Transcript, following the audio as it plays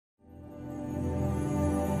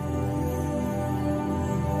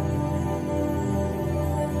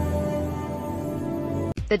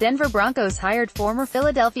The Denver Broncos hired former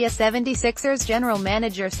Philadelphia 76ers general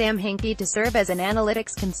manager Sam Hinkie to serve as an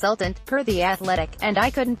analytics consultant, per The Athletic, and I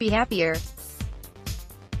couldn't be happier.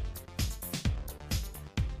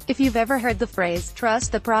 If you've ever heard the phrase,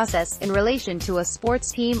 "trust the process," in relation to a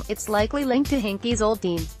sports team, it's likely linked to Hinkie's old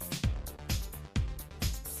team.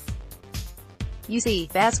 You see,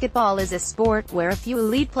 basketball is a sport where a few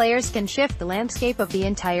elite players can shift the landscape of the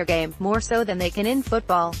entire game, more so than they can in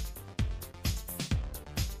football.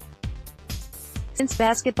 Since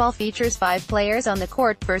basketball features 5 players on the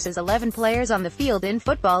court versus 11 players on the field in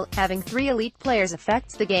football, having 3 elite players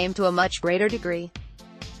affects the game to a much greater degree.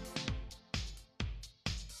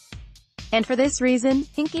 And for this reason,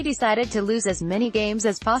 Hinkie decided to lose as many games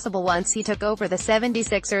as possible once he took over the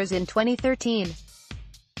 76ers in 2013.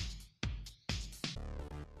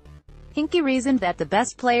 Hinkie reasoned that the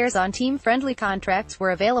best players on team-friendly contracts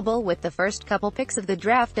were available with the first couple picks of the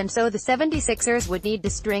draft, and so the 76ers would need to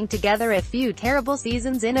string together a few terrible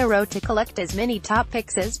seasons in a row to collect as many top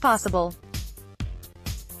picks as possible.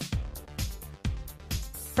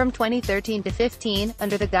 From 2013 to 15,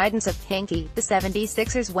 under the guidance of Hinkie, the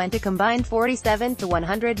 76ers went a combined 47 to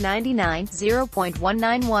 199,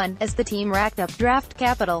 0.191, as the team racked up draft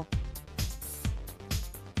capital.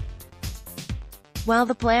 While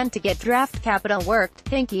the plan to get draft capital worked,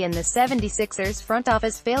 Hinkie and the 76ers front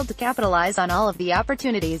office failed to capitalize on all of the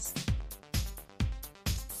opportunities.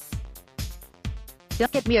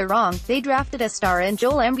 Don't get me wrong, they drafted a star in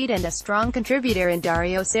Joel Embiid and a strong contributor in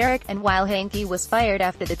Dario Saric, and while Hinkie was fired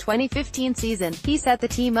after the 2015 season, he set the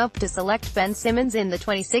team up to select Ben Simmons in the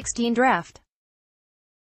 2016 draft.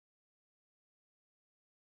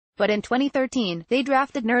 But in 2013, they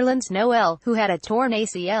drafted Nerlens Noel, who had a torn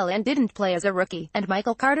ACL and didn't play as a rookie, and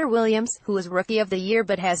Michael Carter-Williams, who was Rookie of the Year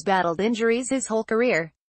but has battled injuries his whole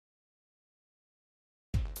career.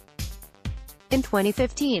 In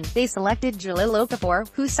 2015, they selected Jahlil Okafor,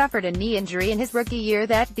 who suffered a knee injury in his rookie year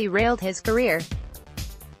that derailed his career.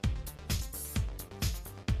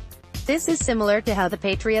 This is similar to how the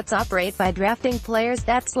Patriots operate by drafting players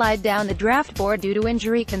that slide down the draft board due to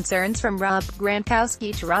injury concerns, from Rob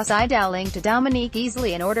Gronkowski to Ross Dowling to Dominique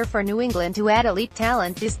Easley, in order for New England to add elite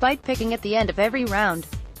talent despite picking at the end of every round.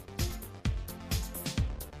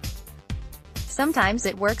 Sometimes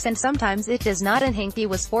it works and sometimes it does not, and Hinkie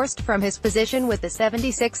was forced from his position with the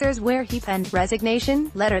 76ers, where he penned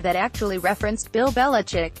resignation letter that actually referenced Bill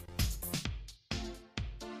Belichick.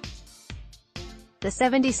 The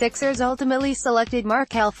 76ers ultimately selected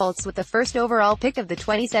Markelle Fultz with the first overall pick of the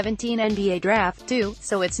 2017 NBA Draft, too,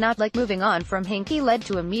 so it's not like moving on from Hinkie led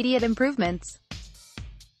to immediate improvements.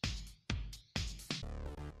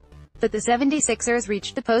 But the 76ers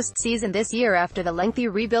reached the postseason this year after the lengthy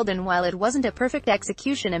rebuild, and while it wasn't a perfect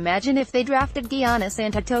execution, imagine if they drafted Giannis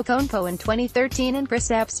Antetokounmpo in 2013 and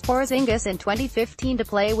Kristaps Porzingis in 2015 to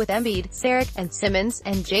play with Embiid, Saric, and Simmons,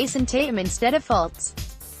 and Jason Tatum instead of Fultz.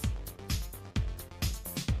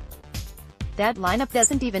 That lineup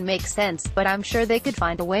doesn't even make sense, but I'm sure they could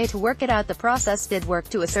find a way to work it out. The process did work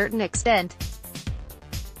to a certain extent.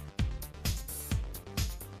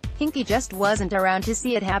 Hinkie just wasn't around to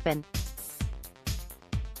see it happen.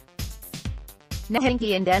 Now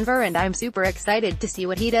Hinkie in Denver, and I'm super excited to see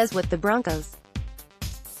what he does with the Broncos.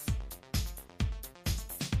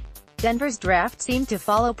 Denver's draft seemed to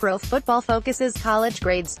follow Pro Football Focus's college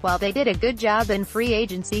grades, while they did a good job in free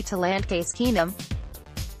agency to land Case Keenum.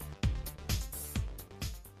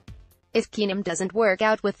 If Keenum doesn't work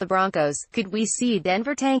out with the Broncos, could we see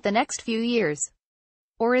Denver tank the next few years?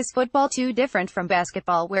 Or is football too different from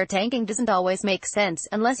basketball, where tanking doesn't always make sense,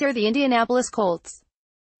 unless you're the Indianapolis Colts?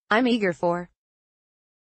 I'm eager for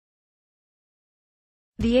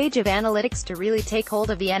the age of analytics to really take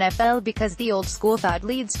hold of the NFL, because the old school thought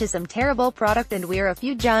leads to some terrible product, and we're a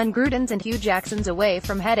few John Grudens and Hugh Jacksons away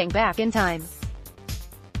from heading back in time.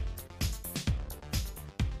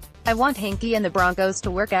 I want Hinkie and the Broncos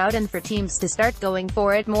to work out, and for teams to start going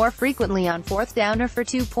for it more frequently on 4th down or for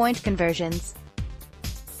 2-point conversions.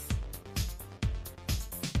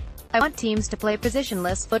 I want teams to play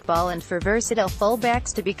positionless football, and for versatile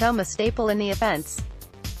fullbacks to become a staple in the offense.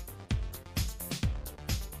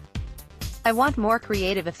 I want more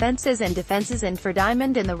creative offenses and defenses, and for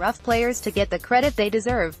diamond in the rough players to get the credit they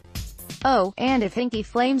deserve. Oh, and if Hinkie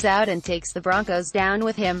flames out and takes the Broncos down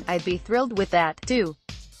with him, I'd be thrilled with that, too.